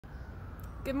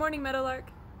Good morning, Meadowlark.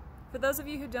 For those of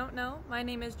you who don't know, my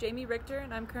name is Jamie Richter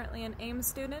and I'm currently an AIM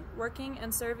student working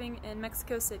and serving in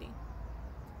Mexico City.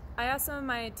 I asked some of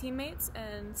my teammates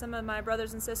and some of my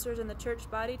brothers and sisters in the church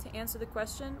body to answer the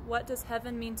question, what does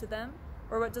heaven mean to them?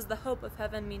 Or what does the hope of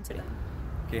heaven mean to them?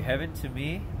 Okay, heaven to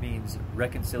me means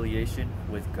reconciliation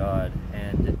with God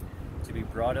and to be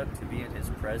brought up to be in His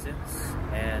presence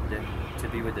and to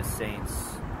be with the saints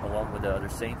along with the other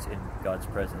saints in God's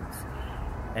presence.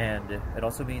 And it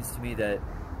also means to me that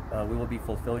we will be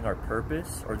fulfilling our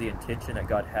purpose or the intention that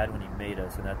God had when He made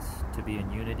us, and that's to be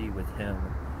in unity with Him.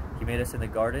 He made us in the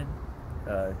garden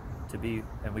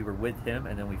and we were with Him,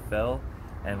 and then we fell,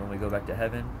 and when we go back to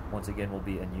heaven, once again we'll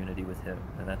be in unity with Him.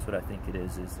 And that's what I think it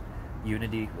is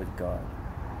unity with God.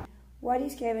 What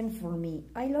is heaven for me?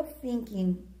 I love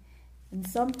thinking, and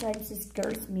sometimes it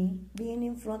scares me, being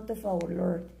in front of our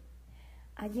Lord.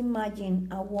 I imagine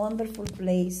a wonderful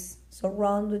place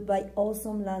surrounded by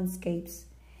awesome landscapes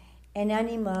and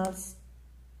animals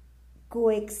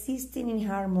coexisting in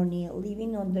harmony,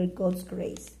 living under God's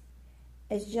grace.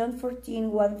 As John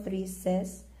 14:1-3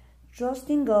 says, trust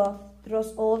in God,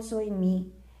 trust also in me.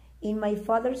 In my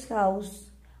Father's house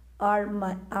are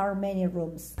many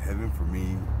rooms. Heaven for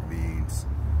me means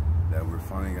that we're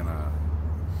finally gonna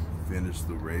finish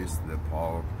the race that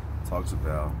Paul talks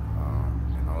about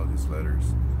in all of his letters.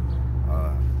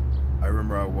 I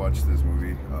remember I watched this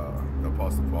movie, The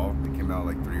Apostle Paul. It came out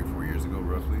like 3 or 4 years ago,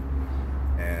 roughly.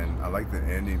 And I like the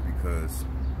ending because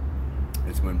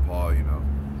it's when Paul,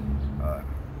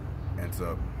 ends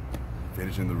up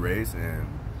finishing the race. And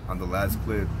on the last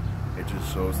clip, it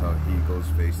just shows how he goes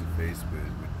face to face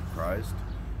with Christ.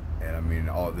 And I mean,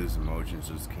 all these emotions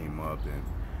just came up. And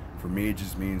for me, it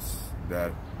just means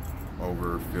that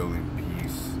over feeling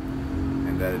peace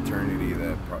and that eternity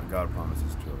that God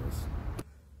promises to us.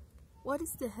 What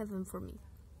is the heaven for me?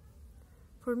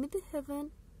 For me, the heaven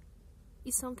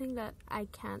is something that I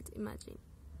can't imagine.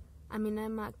 I mean,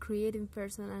 I'm a creative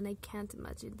person and I can't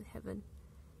imagine the heaven.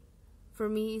 For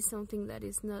me, it's something that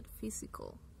is not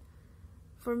physical.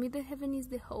 For me, the heaven is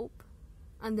the hope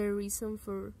and the reason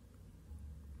for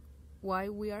why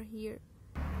we are here.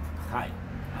 Hi.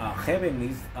 Heaven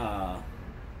is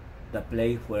the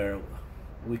place where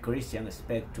we Christians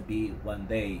expect to be one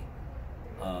day,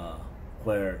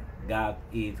 where God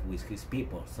is with His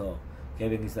people. So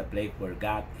heaven is the place where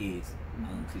God is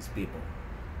and His people.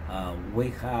 We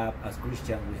have, as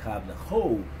Christians, we have the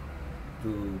hope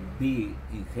to be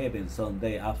in heaven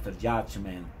someday after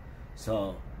judgment.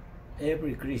 So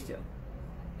every Christian,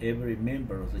 every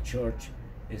member of the church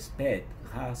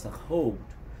has a hope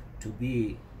to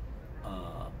be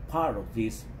part of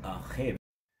this heaven.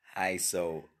 Hi,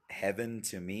 so heaven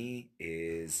to me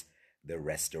is the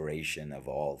restoration of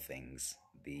all things,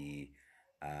 the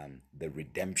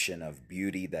redemption of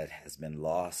beauty that has been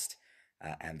lost,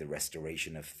 and the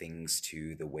restoration of things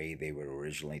to the way they were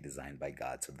originally designed by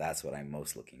God. So that's what I'm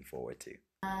most looking forward to.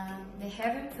 The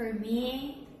heaven for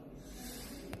me,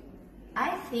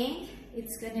 I think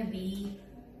it's gonna be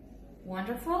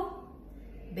wonderful,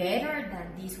 better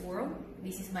than this world.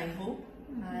 This is my hope.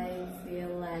 I feel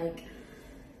like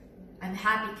I'm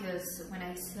happy because when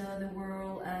I saw the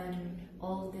world and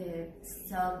all the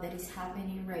stuff that is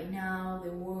happening right now,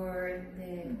 the war,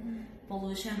 the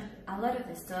pollution, a lot of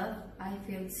the stuff, I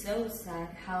feel so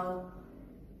sad how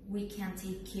we can't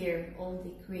take care of all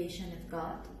the creation of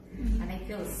God. And I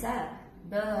feel sad.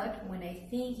 But when I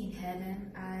think in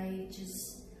heaven, I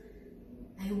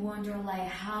wonder like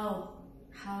how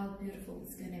beautiful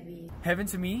it's gonna be. Heaven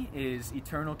to me is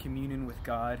eternal communion with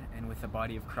God and with the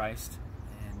body of Christ.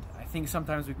 I think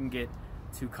sometimes we can get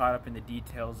too caught up in the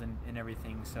details and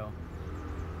everything.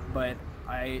 But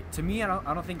to me,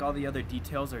 I don't think all the other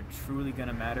details are truly going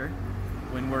to matter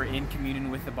when we're in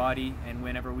communion with the body and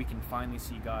whenever we can finally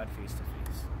see God face to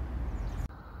face.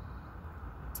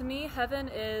 To me, heaven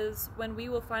is when we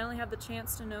will finally have the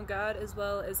chance to know God as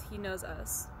well as He knows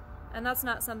us. And that's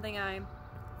not something I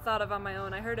thought of on my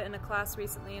own. I heard it in a class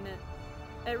recently, and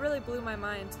it really blew my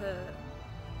mind to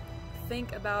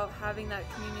think about having that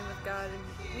communion with God. And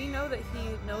we know that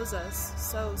He knows us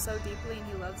so deeply and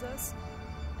He loves us.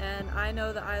 And I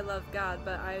know that I love God,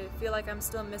 but I feel like I'm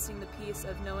still missing the piece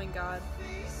of knowing God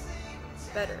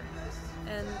better.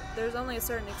 And there's only a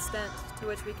certain extent to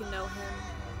which we can know Him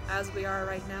as we are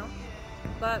right now.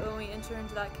 But when we enter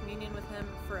into that communion with Him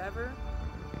forever,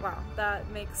 wow, that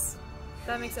makes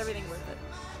everything worth it.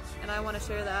 And I want to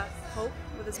share that hope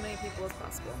with as many people as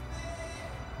possible.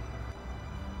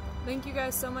 Thank you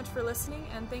guys so much for listening,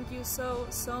 and thank you so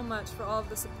much for all of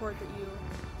the support that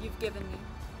you've given me,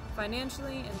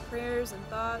 financially and prayers and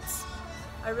thoughts.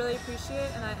 I really appreciate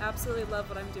it, and I absolutely love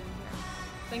what I'm doing here.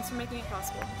 Thanks for making it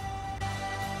possible.